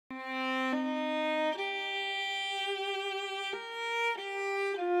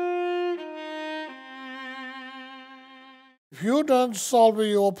if you don't solve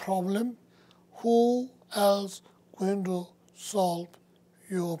your problem, who else going to solve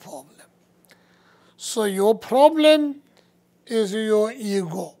your problem? So your problem is your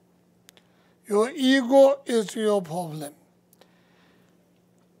ego. Your ego is your problem.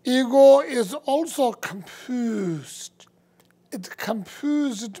 Ego is also confused. It's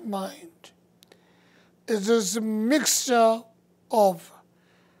confused mind. It is a mixture of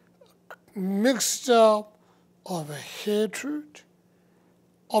hatred,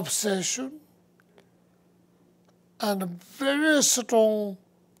 obsession, and very strong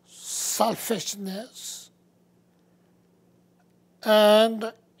selfishness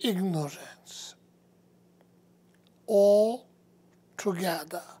and ignorance. All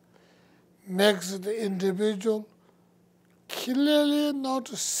together makes the individual clearly not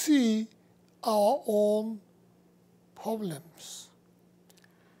see our own problems.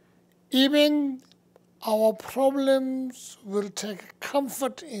 Even our problems will take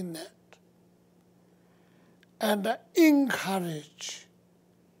comfort in it and encourage.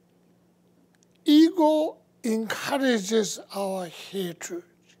 Ego encourages our hatred.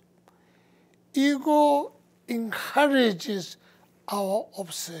 Ego encourages our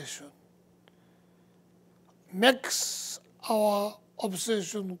obsession, makes our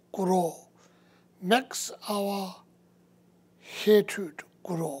obsession grow, makes our hatred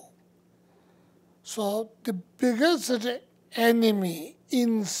grow. So the biggest enemy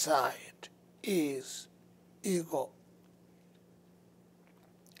inside is ego.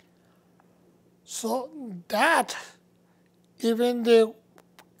 So that even the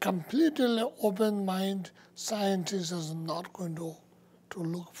completely open mind scientist is not going to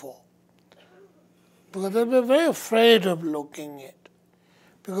look for. Because they'll be very afraid of looking at.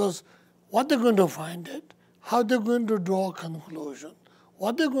 Because what they're going to find it, how they're going to draw a conclusion,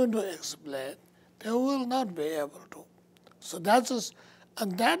 what they're going to explain, they will not be able to. So that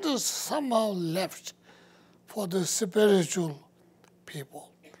is somehow left for the spiritual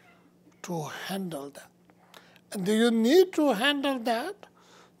people to handle that. And you need to handle that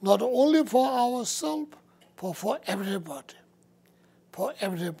not only for ourselves, but for everybody. For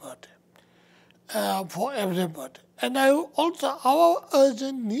everybody. For everybody. And also our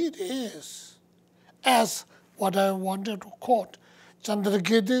urgent need is, as what I wanted to quote,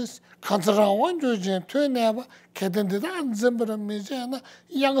 Chandrakirti's Kansarawan Jujin, Tuineva, Kedendida and Zimbra Mijana,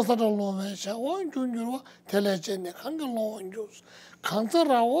 Yangsara Loven, Shawan Junjua, Telechene, Hangalon Jus,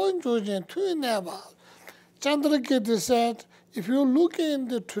 Kansarawan Jujin, Tuineva. Chandrakirti said, if you look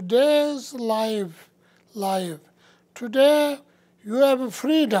into today's life, today you have a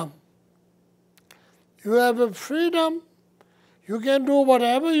freedom. You have a freedom. You can do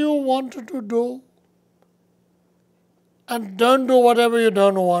whatever you want to do and don't do whatever you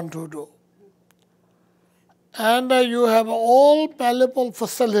don't want to do. And you have all valuable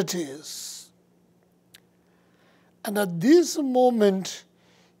facilities. And at this moment,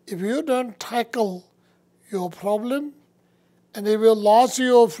 if you don't tackle your problem, and if you lost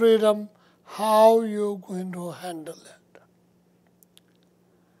your freedom, how are you going to handle it?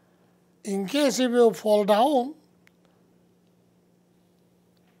 In case if you fall down,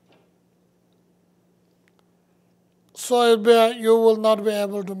 so you will not be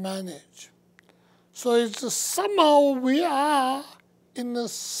able to manage. So it's somehow we are in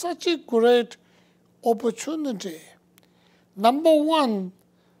such a great opportunity. Number one,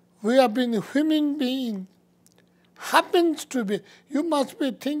 we have been human being. Happens to be. You must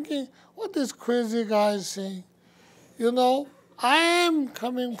be thinking, what this crazy guy is saying? You know, I am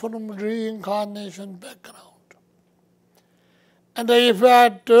coming from reincarnation background. And if I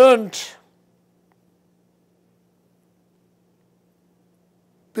don't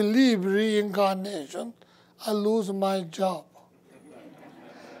believe reincarnation, I lose my job.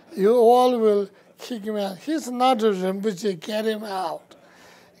 You all will kick me out. He's not a Rinpoche, get him out.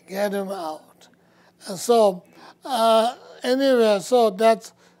 Get him out. And so, anyway, so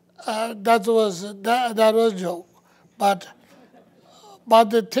that was a joke. But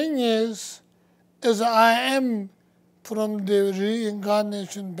the thing is I am from the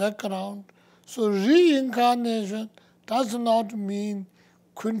reincarnation background. So reincarnation does not mean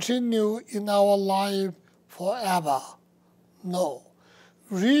continue in our life forever. No.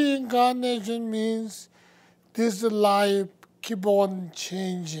 Reincarnation means this life keep on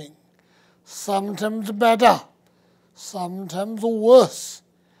changing. Sometimes better, sometimes worse,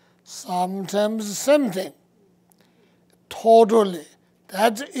 sometimes something. Totally.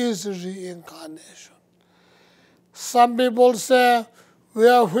 That is reincarnation. Some people say, we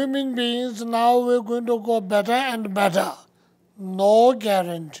are human beings, now we're going to go better and better. No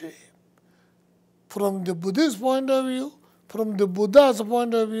guarantee. From the Buddhist point of view, from the Buddha's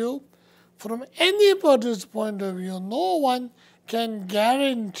point of view, from anybody's point of view, no one can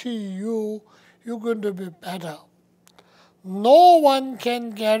guarantee you're going to be better. No one can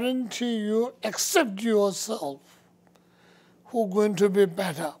guarantee you except yourself who's going to be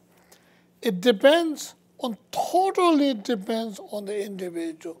better. It totally depends on the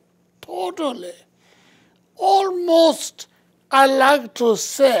individual. Totally. Almost, I like to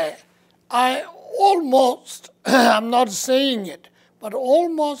say, I'm not saying it, but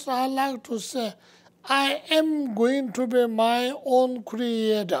almost I like to say, I am going to be my own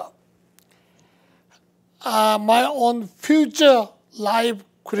creator, my own future life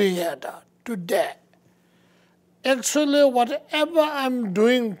creator today. Actually, whatever I'm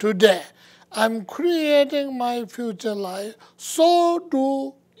doing today, I'm creating my future life. So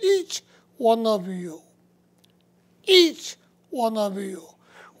do each one of you. Each one of you.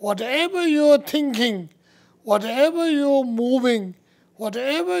 Whatever you're thinking, whatever you're moving,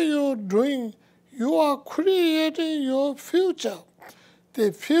 whatever you're doing, you are creating your future.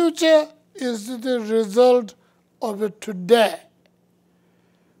 The future is the result of it today.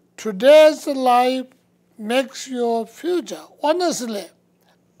 Today's life makes your future. Honestly,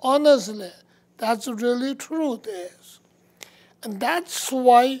 that's really true. And that's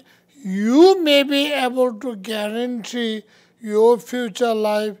why you may be able to guarantee your future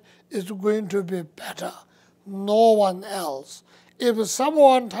life is going to be better. No one else. If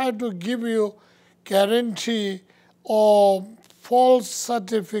someone tried to give you guarantee or false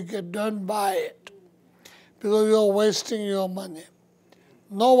certificate, don't buy it because you're wasting your money.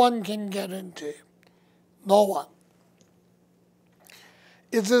 No one can guarantee. No one.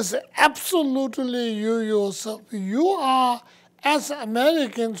 It is absolutely you yourself. You are, as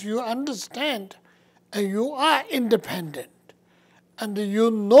Americans, you understand, and you are independent. And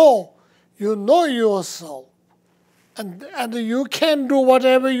you know yourself. And you can do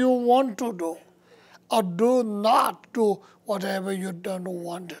whatever you want to do, or do not do whatever you don't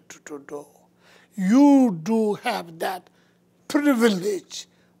want to do. You do have that privilege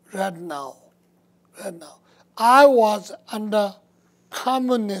right now. I was under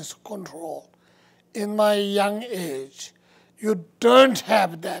communist control in my young age. You don't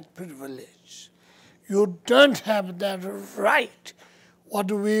have that privilege. You don't have that right.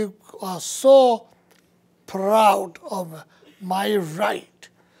 What we are so proud of, my right.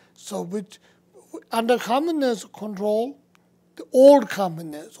 So under communist control, the old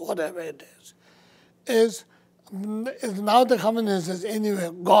communists, whatever it is now the communist is anyway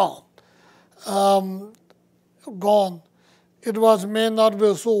gone. Gone. It may not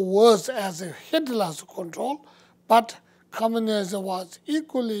be so worse as Hitler's control, but communism was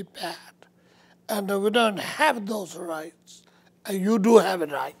equally bad. And we don't have those rights. You do have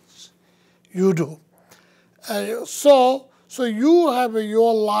rights. You do. So you have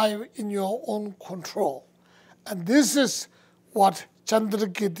your life in your own control. And this is what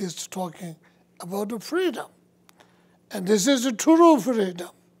Chandrakit is talking about, freedom. And this is true freedom.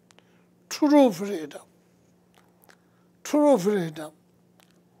 True freedom. True freedom.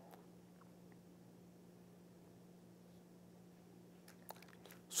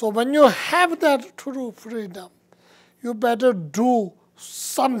 So when you have that true freedom, you better do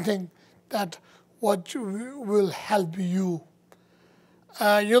something that will help you.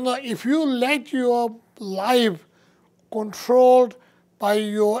 If you let your life controlled by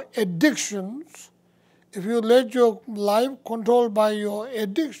your addictions, if you let your life controlled by your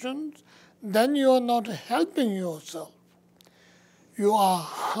addictions, then you are not helping yourself. You are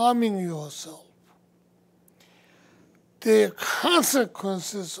harming yourself. The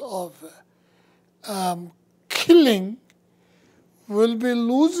consequences of killing will be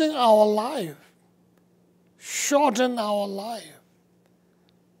losing our life, shorten our life.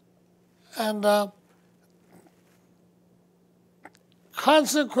 And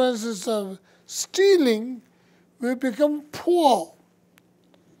consequences of stealing, we become poor.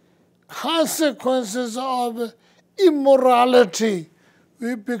 Consequences of immorality,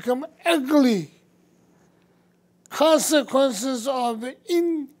 we become ugly. Consequences of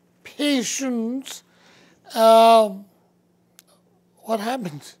impatience, what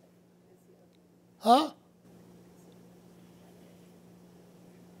happens? Huh?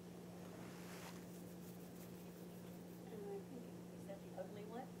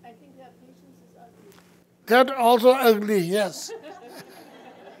 That also ugly, yes.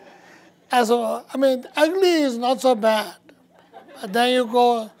 Ugly is not so bad. But then you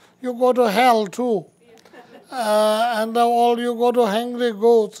go to hell too. And you go to hungry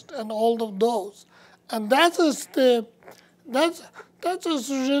ghost and all of those. And that is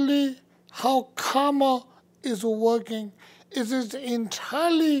really how karma is working. it is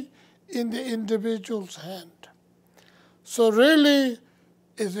entirely in the individual's hand. So really,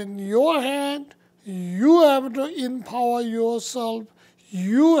 it's in your hand. You have to empower yourself.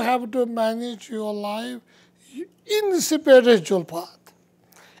 You have to manage your life in the spiritual path.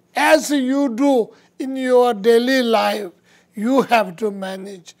 As you do in your daily life, you have to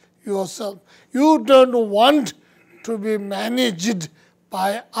manage yourself. You don't want to be managed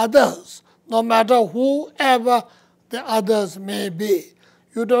by others, no matter whoever the others may be.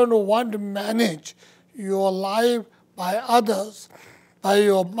 You don't want to manage your life by others, by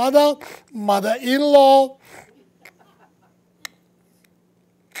your mother, mother-in-law,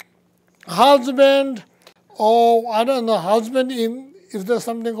 husband, or I don't know, husband-in, if there's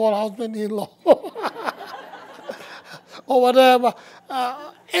something called husband-in-law, or whatever,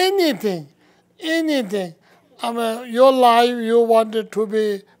 anything. I mean, your life, you want it to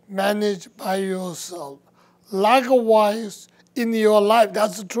be managed by yourself. Likewise, in your life,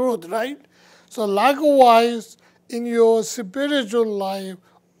 that's the truth, right? So likewise, in your spiritual life,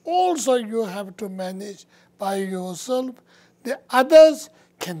 also you have to manage by yourself. The others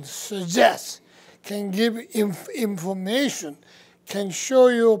can suggest, can give information, can show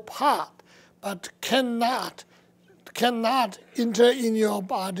you a path, but cannot enter in your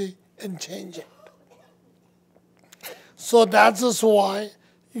body and change it. So that is why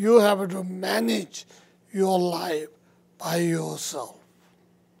you have to manage your life by yourself.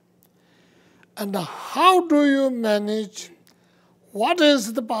 And how do you manage? What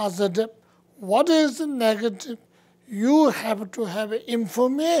is the positive? What is the negative? You have to have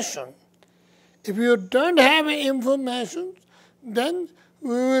information. If you don't have information, then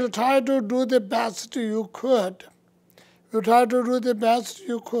we will try to do the best you could. You try to do the best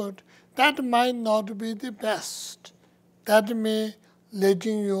you could. That might not be the best. That may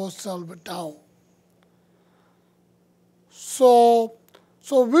letting yourself down. So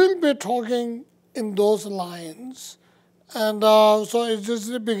we'll be talking in those lines. And so it is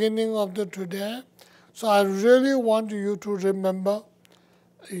the beginning of the today. So I really want you to remember,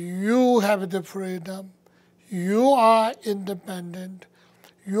 you have the freedom. You are independent.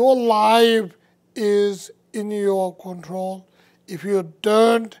 Your life is in your control if you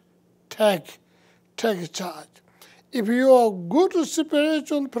don't take charge. If you are good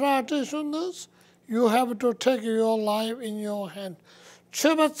spiritual practitioners, you have to take your life in your hand.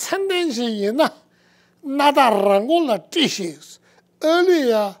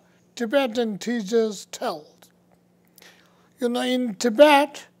 Earlier, Tibetan teachers tell. In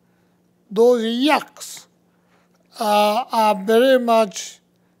Tibet, those yaks are very much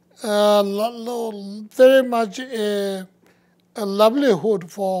a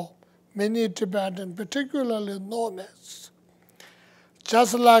livelihood for many Tibetans, particularly nomads.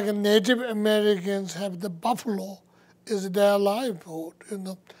 Just like Native Americans have the buffalo is their livelihood.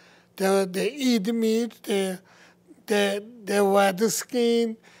 They eat meat, they wear the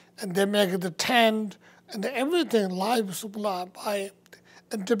skin, and they make the tent, and everything life supply by it.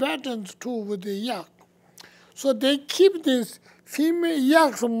 And Tibetans too with the yak. So they keep these female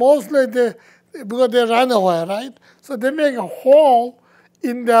yaks mostly because they run away, right? So they make a hole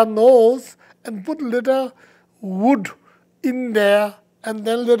in their nose and put little wood in there and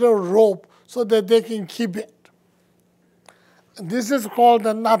then little rope so that they can keep it. And this is called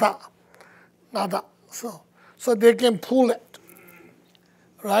the nada. So they can pull it,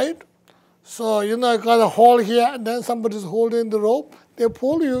 right? So, got a hole here and then somebody's holding the rope. They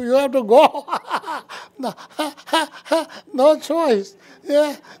pull you, you have to go. No choice.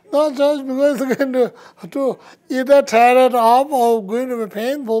 Yeah, no choice because it's going to either tear it off or going to be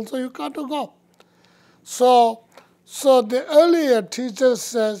painful, so you got to go. So the earlier teacher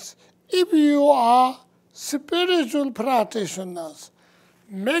says, if you are spiritual practitioners,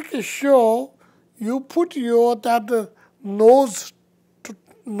 make sure you put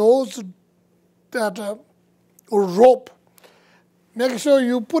that rope. Make sure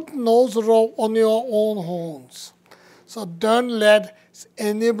you put nose rope on your own horns. So don't let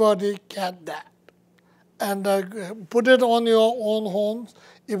anybody get that. And put it on your own horns.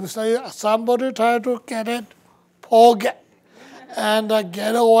 If somebody try to get it, poke it, and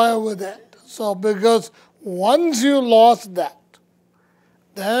get away with it. So because once you lost that,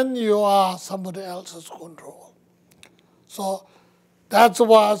 then you are somebody else's control. So that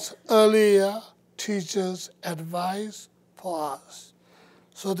was earlier teachers' advice for us.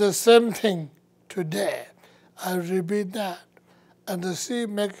 So the same thing today. I repeat that. And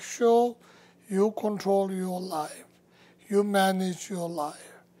make sure you control your life. You manage your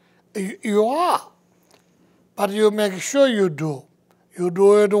life. You are. But you make sure you do. You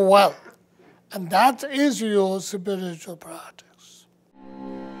do it well. And that is your spiritual practice.